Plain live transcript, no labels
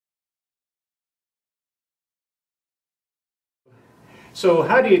So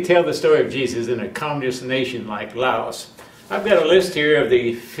how do you tell the story of Jesus in a communist nation like Laos? I've got a list here of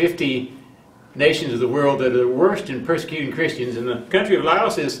the 50 nations of the world that are the worst in persecuting Christians, and the country of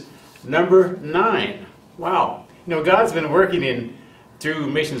Laos is number 9. Wow. You know, God's been working through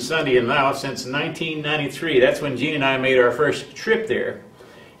Mission Sunday in Laos since 1993. That's when Jean and I made our first trip there.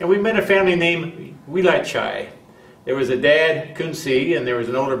 And we met a family named Chai. There was a dad, Kun Si, and there was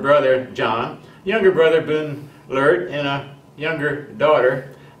an older brother, John, younger brother, Bun Lert, and a younger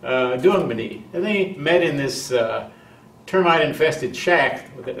daughter, Duong Mani. And they met in this termite-infested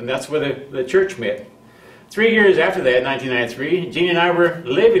shack, and that's where the church met. 3 years after that, 1993, Jean and I were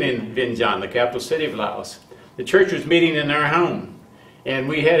living in Vientiane, the capital city of Laos. The church was meeting in our home, and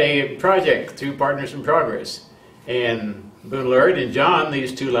we had a project through Partners in Progress. And Bun Lert and John,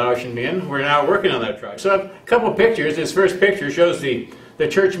 these two Laotian men, were now working on that project. So I have a couple of pictures. This first picture shows the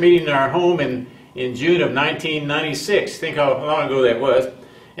church meeting in our home in June of 1996. Think how long ago that was.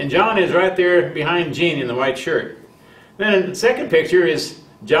 And John is right there behind Jean in the white shirt. Then the second picture is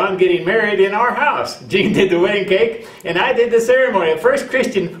John getting married in our house. Jean did the wedding cake, and I did the ceremony. The first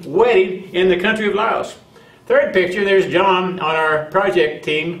Christian wedding in the country of Laos. Third picture, there's John on our project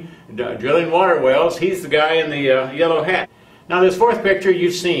team drilling water wells. He's the guy in the yellow hat. Now this fourth picture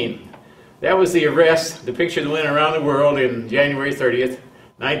you've seen. That was the arrest, the picture that went around the world in January 30th,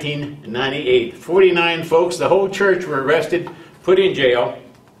 1998. 49 folks, the whole church were arrested, put in jail.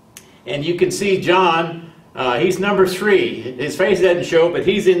 And you can see John, he's number 3. His face doesn't show, but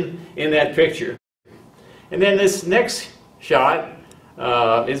he's in that picture. And then this next shot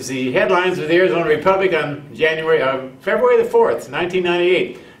is the headlines of the Arizona Republic on February the 4th,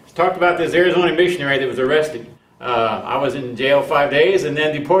 1998. It's talked about this Arizona missionary that was arrested. I was in jail 5 days and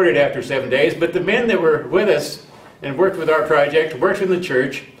then deported after 7 days, but the men that were with us and worked with our project, worked in the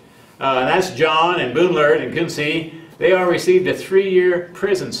church, and that's John and Bun Lert and Kun Si. They all received a 3-year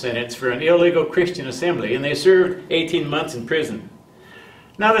prison sentence for an illegal Christian assembly, and they served 18 months in prison.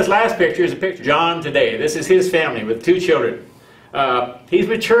 Now this last picture is a picture of John today. This is his family with 2 children. He's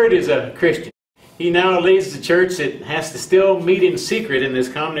matured as a Christian. He now leads the church that has to still meet in secret in this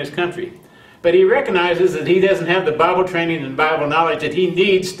communist country. But he recognizes that he doesn't have the Bible training and Bible knowledge that he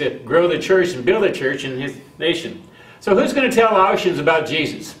needs to grow the church and build a church in his nation. So who's going to tell Laotians about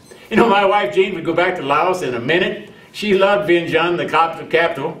Jesus? You know, my wife Jean would go back to Laos in a minute. She loved Vientiane, the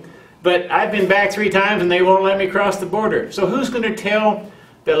capital. But I've been back 3 times and they won't let me cross the border. So who's going to tell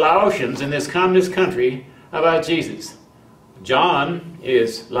the Laotians in this communist country about Jesus? John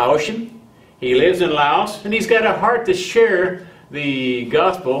is Laotian. He lives in Laos, and he's got a heart to share the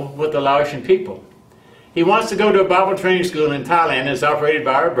gospel with the Laotian people. He wants to go to a Bible training school in Thailand that's operated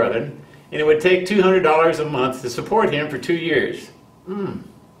by our brethren, and it would take $200 a month to support him for 2 years.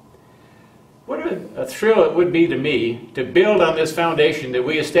 What a thrill it would be to me to build on this foundation that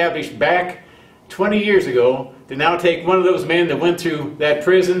we established back 20 years ago, to now take one of those men that went through that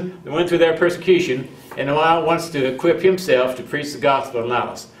prison, that went through that persecution, and now wants to equip himself to preach the gospel in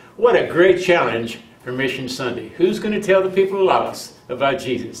Laos. What a great challenge for Mission Sunday. Who's going to tell the people of Laos about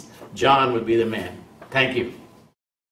Jesus? John would be the man. Thank you.